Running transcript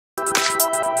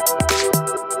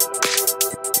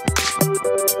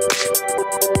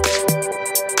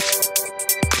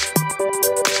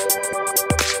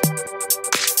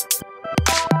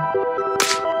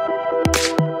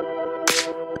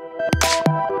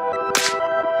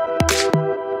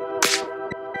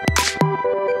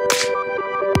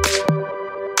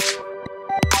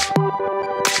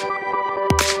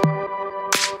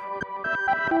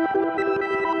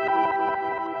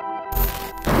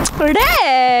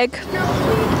Direkt!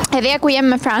 Edhe ku jem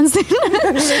me Francin.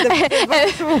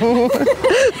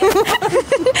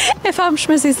 E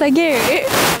famshme si Sageri.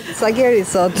 Sageri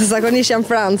sot, zakonisht jam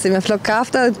Franci me flok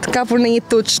kafta, kapur në një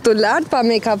tuç të lart pa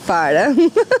make-up fare.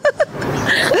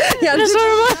 Janë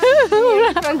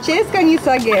Franceska një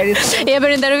Sageri. Je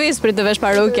për intervistë për të vesh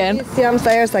paruken. Jam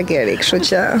sa herë Sageri, kështu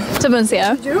që. Të bën si,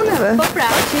 a? Gjyruneve. Po pra,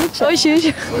 o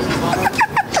qyq.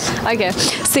 Okej,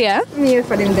 si e? Mirë,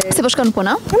 faleminderit. Si po shkon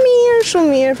puna? Mirë,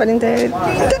 shumë mirë, faleminderit.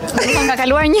 Ka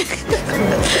kaluar një.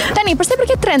 Tani, përse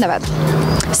përket trendeve?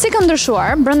 Si ka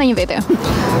ndryshuar brenda një viti?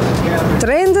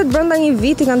 Trendet brenda një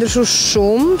viti kanë ndryshuar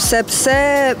shumë, sepse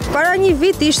para një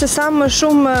viti ishte sa më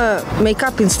shumë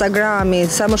make-up Instagrami,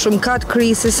 sa më shumë cut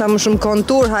crease, sa më shumë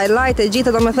kontur, highlight e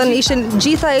gjitha, domethënë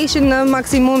gjitha ishin në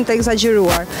maksimum të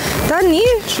egzageruar. Tani,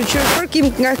 shoqëruar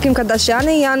nga Kim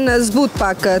Kardashiani janë zbut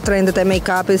pak trendet e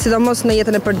make-upit, sidomos në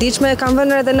jetën e përditshme, kanë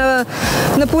vënë edhe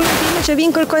në punën time që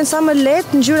vinë kërkojnë sa më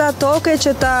lehtë ngjyra toke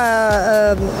që ta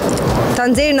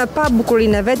nxjerrin në pa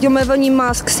bukurinë e vet, jo me vënë një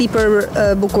mask sipër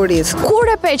bukurisë. Kur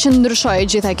e pe që ndryshoi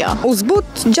gjitha kjo? U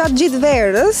zbut gjatë gjithë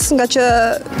verës, nga që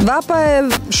vapa e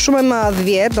shumë e madh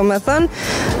vjet, domethënë,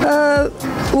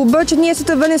 u bë që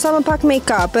njerëzit të vënin sa më pak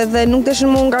make-up, edhe nuk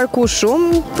deshin më ngarku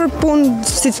shumë për punë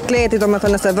si cikleti,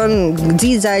 domethënë, nëse vën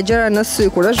xixa e gjëra në sy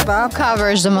kur është vap.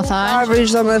 Coverage, domethënë.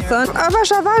 Coverage, domethënë.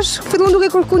 Avash, fillon duke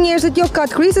kërku njerëzit jo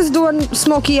cut creases, duan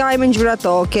smoky eye me ngjyra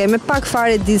toke, me pak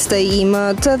fare diste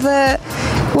imët, edhe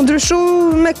u ndryshu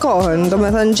me kohën,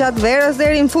 domethënë gjatë verës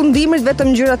deri në fundimit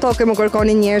vetëm ngjyra toke më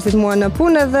kërkonin njerëzit mua në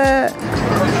punë edhe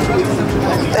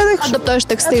adoptohesh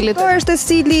tek stili. Adoptohesh te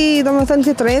stili, domethënë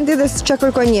të trendit dhe çka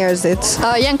kërkojnë njerëzit.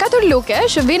 Janë 4 luke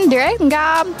që vinë direkt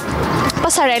nga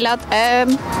pasarelat e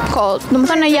kohët,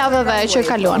 domethënë në javëve që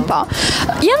kaluan, po.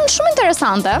 Janë shumë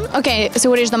interesante. Okej,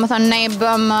 sigurisht domethënë ne i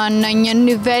bëm në një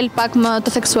nivel pak më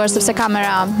të theksuar sepse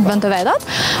kamera bën të vetat,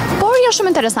 por janë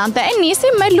shumë interesante. E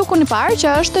nisi me lukun e parë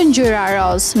që është ngjyra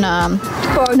roz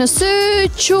në sy,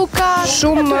 quka,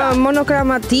 shumë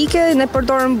monokromatike, ne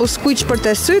përdorëm buskujq për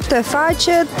te syt, te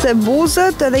faqet, te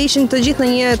buzët, edhe ishin të gjithë në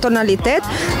një tonalitet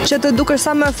që të duker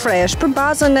sa më fresh. Për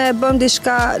bazën e bëm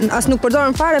diçka, as nuk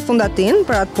përdorëm fare fondatin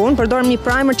për atë punë, përdorëm një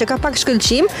primer që ka pak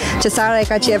shkëlqim, që Sara e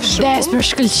ka qef shumë. Des për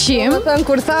shkëlqim. Thënë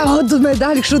kur tha, du me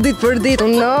dalë kështu ditë për ditë.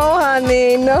 No,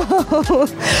 honey, no.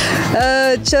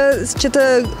 që të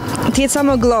jetë sa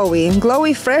më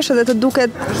glowy fresh edhe të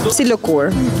duket si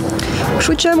lëkur.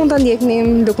 Kështu që mund ta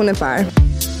ndjeknim lukun e parë.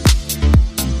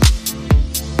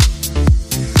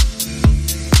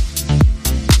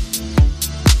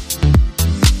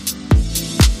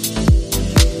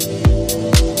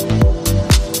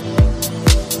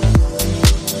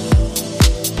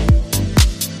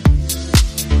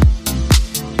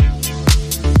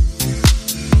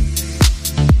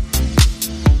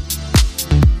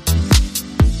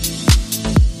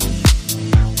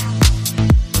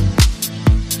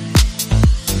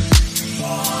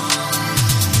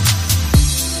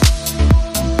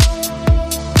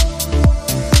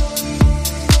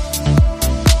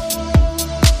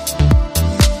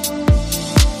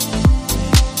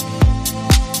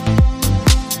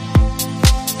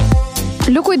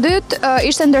 Luku i dytë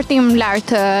ishte ndërtim lart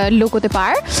lukut i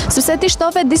parë, sepse ti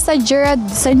shtove disa ngjyra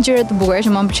të bukura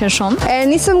që më pëlqen shumë. E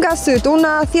nisëm nga syt,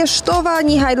 unë thjesht shtova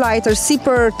një highlighter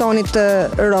sipër tonit të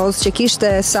roz që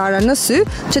kishte Sara në sy,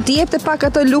 që t'i jepte pak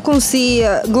atë lukun si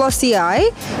glossy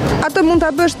eye. Atë mund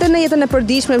ta bësh edhe në jetën e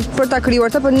përditshme për ta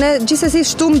krijuar të, por ne gjithsesi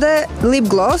shtum dhe lip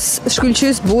gloss,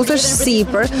 shkëlqys buzësh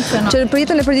sipër, që për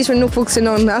jetën e përditshme nuk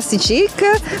funksionon as si çik,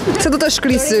 se do të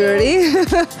shkri syri.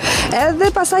 Edhe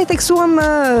pastaj theksuam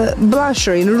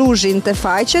blusherin, ruzhin të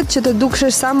faqet që të dukshë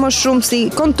sa më shumë si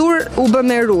kontur u bë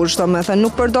me ruzh, domethënë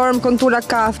nuk përdorëm kontura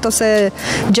kaft ose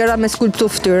gjëra me skulptu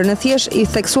fytyrë, në thjesht i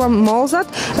theksuam mozat,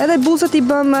 edhe buzët i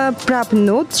bëm prap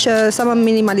nude që sa më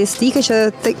minimalistike që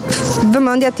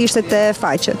vëmendja të ishte te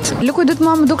faqet. Luku i dytë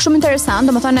më duk shumë interesant,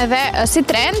 domethënë edhe si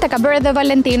trend, e ka bërë edhe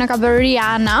Valentina, ka bërë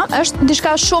Rihanna, është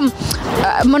diçka shumë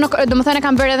domethënë e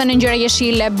kanë bërë edhe në ngjyra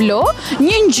jeshile, blu,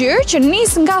 një ngjyrë që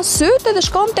nis nga syt edhe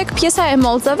shkon tek pjesa e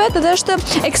molzave dhe është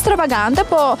ekstravagante,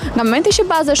 po nga momenti që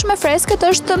baza shumë e freskët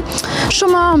është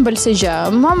shumë ëmbël si gjë.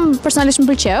 Mua personalisht më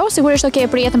pëlqeu, sigurisht okay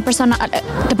për jetën personale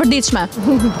të përditshme.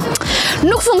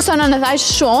 Nuk funksionon edhe aq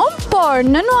shumë, por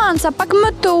në nuanca pak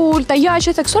më të ulta, jo aq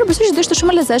e theksuar, besoj që do ishte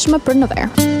shumë e lezetshme për në verë.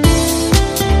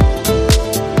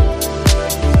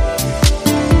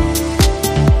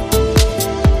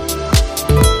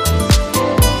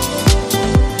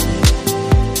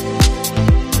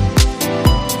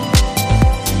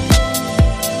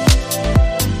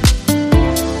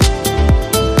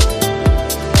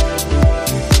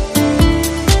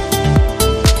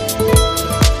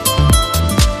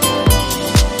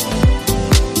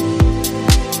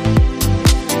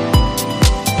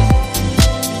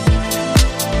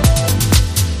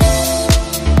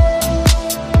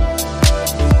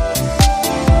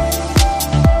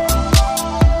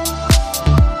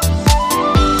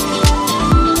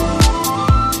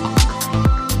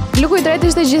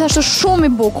 Trendi ishte gjithashtu shumë i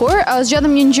bukur.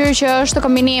 Zgjodhëm një ngjyrë që është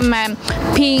kombinim me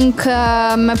pink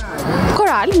me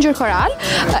koral, ngjyrë koral.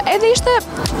 Edhe ishte,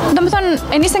 domethënë,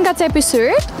 e nisën nga cepi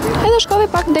syrit, edhe shkoi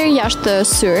pak deri jashtë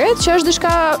syrit, që është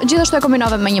diçka gjithashtu e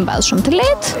kombinove me një bazë shumë të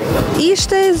lehtë.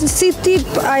 Ishte si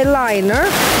tip eyeliner,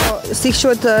 si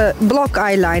quhet block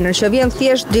eyeliner, që vjen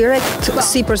thjesht direkt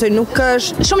sipër, se nuk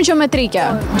është Shumë gjeometrike.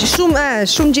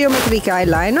 shumë gjeometrike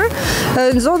eyeliner.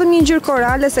 Nxodhëm një ngjyrë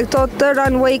korale, se këto të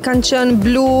runway kanë qenë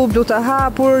blu të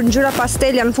hapur, ngjyra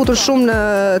pastel janë futur shumë në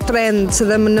trend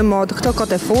dhe në modë këto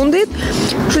kohë të fundit.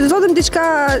 Kështu nxodhëm diçka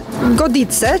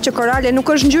goditse, që korale nuk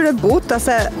është ngjyrë e butë,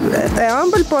 ase e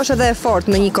ëmbël, po është edhe e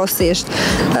fortë në njëkohësisht.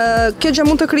 Kjo gjë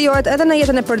mund të krijohet edhe në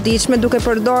jetën e përditshme duke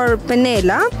përdor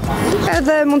penela,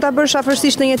 edhe mund ta bësh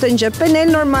afërsisht në një të ngjë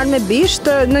penel normal me bisht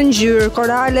në ngjyrë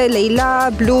korale,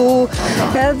 lejla, blu,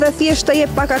 edhe thjesht të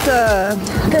jep pak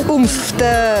atë umf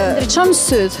të Ndriçon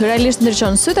syt, realisht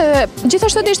ndriçon syt, edhe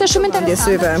gjithashtu ishte shumë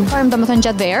interesante. Shkojmë domethënë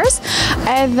gjatë verës,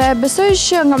 edhe besoj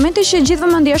që nga momenti që gjithë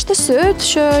vëmendja është te syt,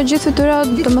 që gjithë fytyra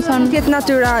domethënë të jetë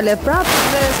natyrale prapë,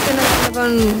 dhe s'ke nevojë të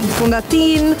vën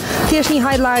fundatin, thjesht një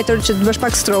highlighter që të bësh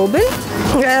pak strobin,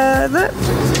 edhe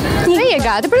je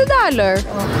gati për të dalër.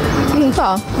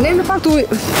 Po. Ne në fakt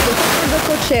dhe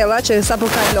Coachella që sapo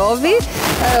kalovi,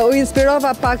 u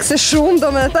inspirova pak se shumë,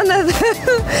 domethënë edhe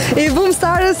i vum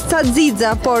starës ca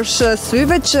xixa poshtë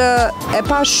syve që e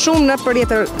pa shumë në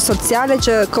rrjetet sociale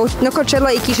që në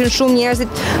Coachella i kishin shumë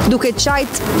njerëzit duke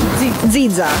qajt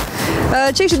xixa.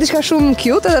 Që ishte diçka shumë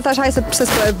cute, edhe thash hajde pse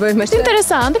s'po e bëjmë.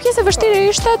 Interesante, pjesë e vështirë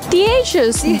ishte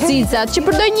tjeqës xixat, që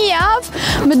përdoj një javë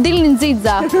më dilnin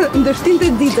xixa. Ndështin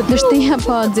të ditët. Ndështia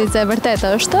po xixa e vërtet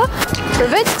është.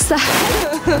 Përveç kësaj.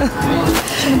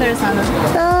 Shumë interesante.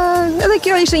 Edhe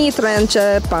kjo ishte një trend që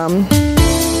pam.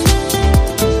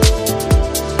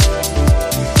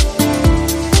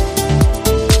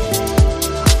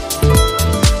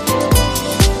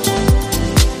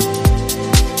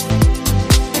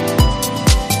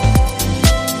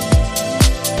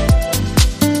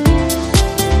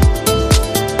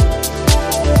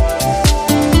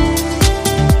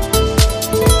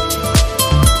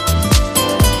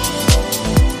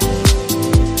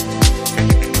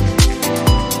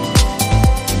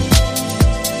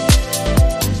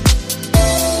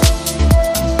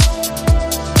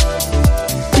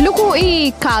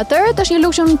 Katërt është një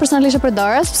look që unë personalisht e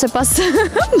përdora, sepse pas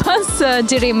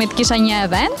xhirimit kisha një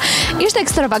event. Ishte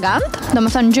ekstravagant,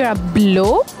 domethënë ngjyra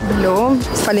blu.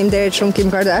 Faleminderit shumë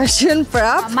Kim Kardashian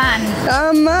prap.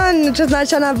 Aman,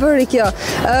 çfarë na bëri kjo.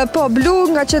 Po blu,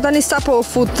 nga që tani sapo u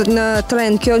fut në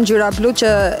trend kjo ngjyra blu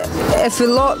që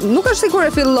nuk është sigur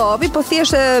e fillovi, po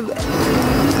thjesht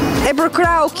e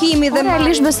përkrau Kimi dhe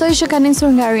realisht besoj që ka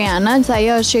nisur nga Rihanna, se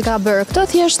ajo është që ka bërë këto,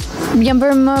 thjesht janë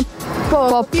bërë më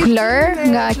popular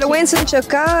nga influencën që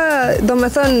ka,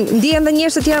 domethënë ndihen dhe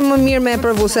njerëz të tjerë më mirë me e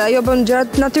provu, se ajo bën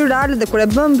gjëra natyrale dhe kur e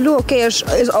bën blu,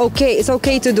 it's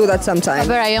okay to do that sometimes.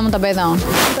 Për ajo mund ta bëj dhe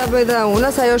unë. Mund ta bëj dhe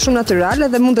unë, se ajo është shumë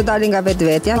natyrale dhe mund të dalë nga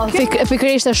vetvetja.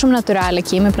 Pikërisht është shumë natyrale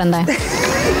Kimi, prandaj.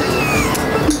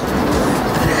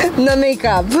 Në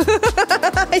make-up.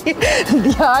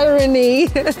 The irony.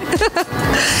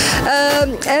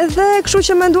 Edhe kështu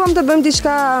që menduam të bëjmë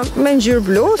diçka me ngjyrë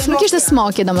blu. Nuk ishte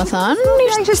smoky domethënë.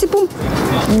 Ishte si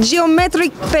punë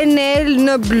geometric panel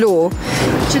në blu.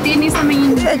 Që ti nisa me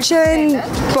një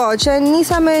që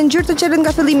nisa me ngjyrë të qelet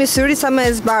nga fillimi i syrit, sa më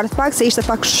e zbardh pak, se ishte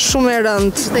pak shumë e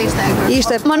rëndë.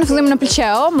 Ishte. Më në fillim në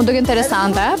pëlqeu, më duket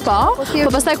interesante, po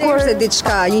pastaj kur se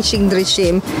diçka, një çik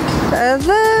ndriçim.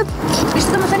 Edhe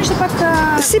ishte domethënë ishte pak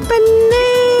si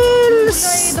panel,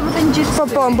 domethënë gjithë.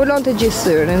 Po, mbulonte gjithë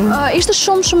syrin. Ishte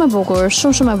shumë e bukur,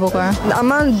 shumë e bukur.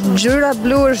 Aman, ngjyra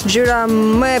blu është ngjyra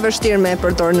më e vështirë me e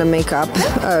përdorur në make-up.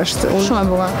 Është shumë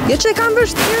e bukur. Jo që e kam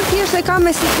vështirë, thjesht e kam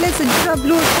me siklet, se ngjyra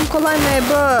blu shumë kollaj me e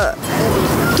bë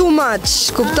too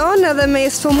much, kupton? Edhe me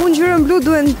sfumu ngjyrën blu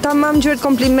duhen tamam ngjyrë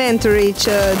complimentary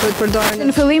që duhet përdoren.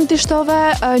 Në fillim ti shtove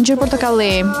ngjyrë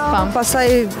portokalli, pastaj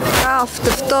kaf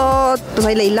të ftohtë,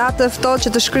 pastaj lejla të ftohtë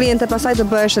që të shkrihente, pastaj të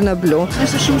bëhesh në blu.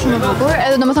 Është shumë e bukur.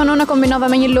 Edhe domethënë unë kombinova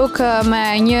me një look me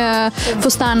një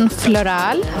fustan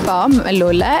floral, me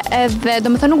lule, edhe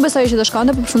domethënë nuk besoj që do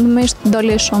shkonte, por përfundimisht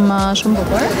doli shumë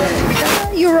bukur.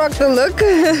 You rock the look.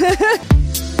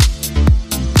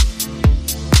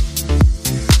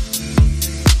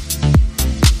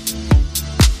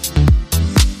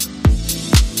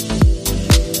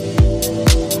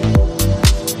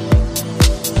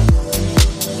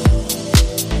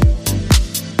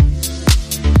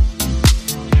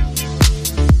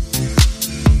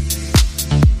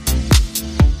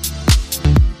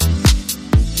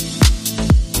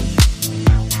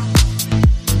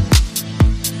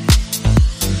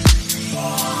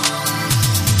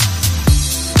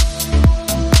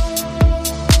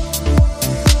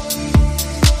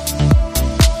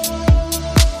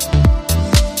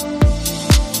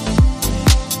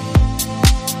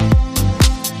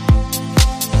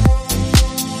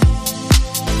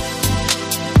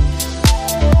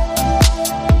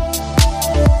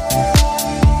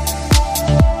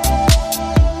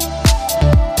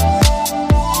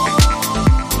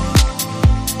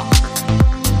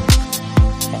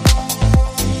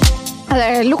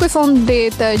 luku i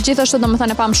fundit gjithashtu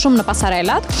domethënë e pam shumë në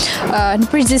pasarelat. Në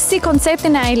përgjithësi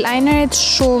konceptin e eyelinerit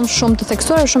shumë të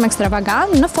theksuar, shumë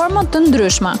ekstravagant në forma të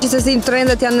ndryshme. Gjithsesi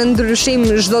trendet janë në ndryshim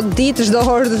çdo ditë, çdo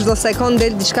orë, çdo sekond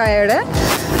del diçka e re.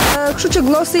 Kështu që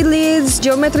glossy lids,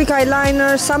 geometric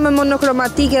eyeliner, sa më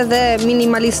monokromatike dhe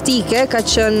minimalistike ka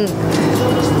qenë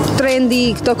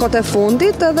trendi këto kohë të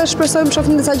fundit, edhe shpresojmë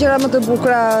shohim disa gjëra më të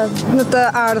bukura në të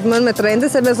ardhmen me trende,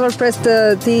 se bezor pres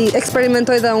të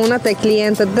eksperimentoj dhe unë tek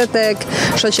klientët dhe tek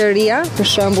shoqëria, për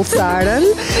shembull Sarën.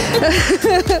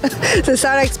 Se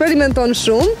Sara eksperimenton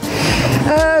shumë.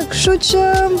 Kështu që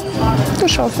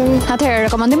të shohim. Atëherë,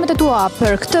 rekomandimet e tua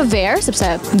për këtë verë, sepse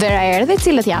vera erdhi,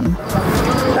 cilët janë?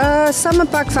 Sa më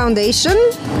pak foundation,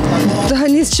 të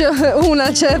nis që una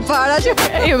që e para që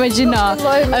imagjino,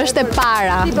 është e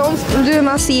para. Lyhem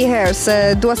asnjëherë se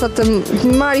dua sa të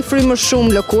marri frymë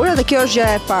shumë lëkurë dhe kjo është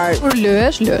gjëja e parë. Kur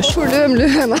lyesh. Kur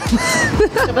lyhem.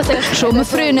 Shumë më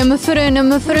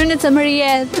frynë të më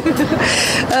rjet.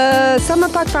 Sa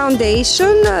më pak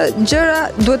foundation, gjëra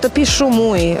duhet të pi shumë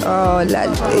ujë.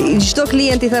 Çdo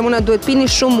klient i them unë duhet pini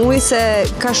shumë ujë se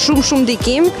ka shumë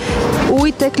ndikim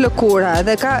ujë tek lëkura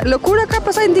dhe lëkura ka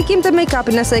pasaj ndikim te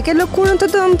make-upi, nëse e ke lëkurën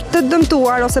të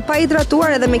dëmtuar ose pa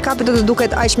hidratuar edhe make-upi do të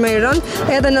duket aq më i rënd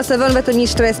edhe nëse vën vetëm një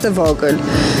stres të vogël.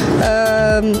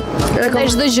 Dhe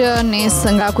çdo gjë nis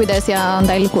nga kujdesja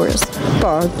ndaj lëkurës.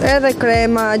 Po, edhe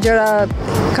krema, gjëra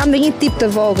kam dhe një tip të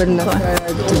vogël në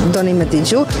doni me t'i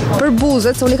gju. Për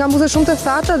buzët, se unë i kam buzët shumë të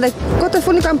thata dhe kohë të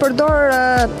fundi kam përdor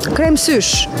krem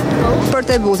sysh për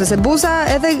te buzë, se buza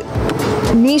edhe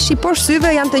mishi poshtë syve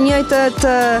janë të njëjtët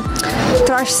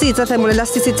trashësitë, them unë,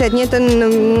 elasticitet, njëjtën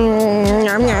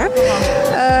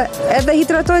edhe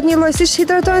hidratohet një lloj siç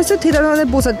hidratohen syt, hidratohen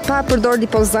edhe buzët, pa përdor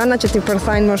lipozana që t'i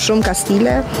përthajnë më shumë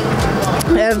kastile.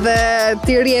 Edhe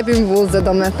t'i rjepim buzët,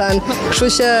 domethënë. Kështu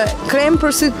që krem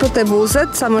për syt për te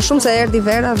buzët, sa më shumë se erdhi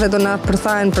vera dhe do na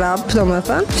përthahen prapë,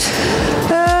 domethënë.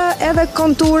 Edhe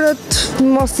konturët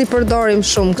mos i përdorim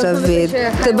shumë këtë vit.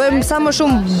 Të bëjmë sa më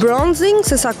shumë bronzing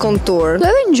se sa kontur.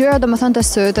 Edhe ngjyra domethënë të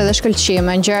syt edhe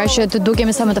shkëlqime, ngjyra që të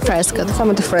dukemi sa më të freskët. Sa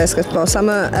më të freskët, po, sa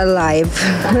më alive.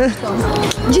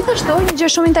 Gjithashtu, një gjë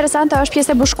shumë interesante është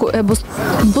pjesa e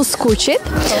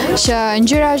buskuqit, që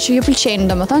ngjyra që ju pëlqejnë,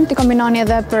 domethënë ti kombinoni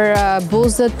edhe për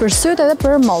buzët, për syt edhe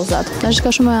për mozat.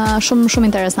 Është shumë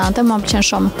interesante, më pëlqen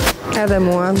shumë. Edhe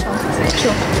mua.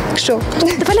 Kështu.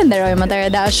 Të falenderoj më të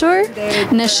dashur.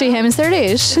 Ne shihemi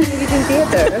sërish. Vitin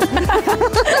tjetër.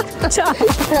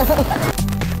 Ciao.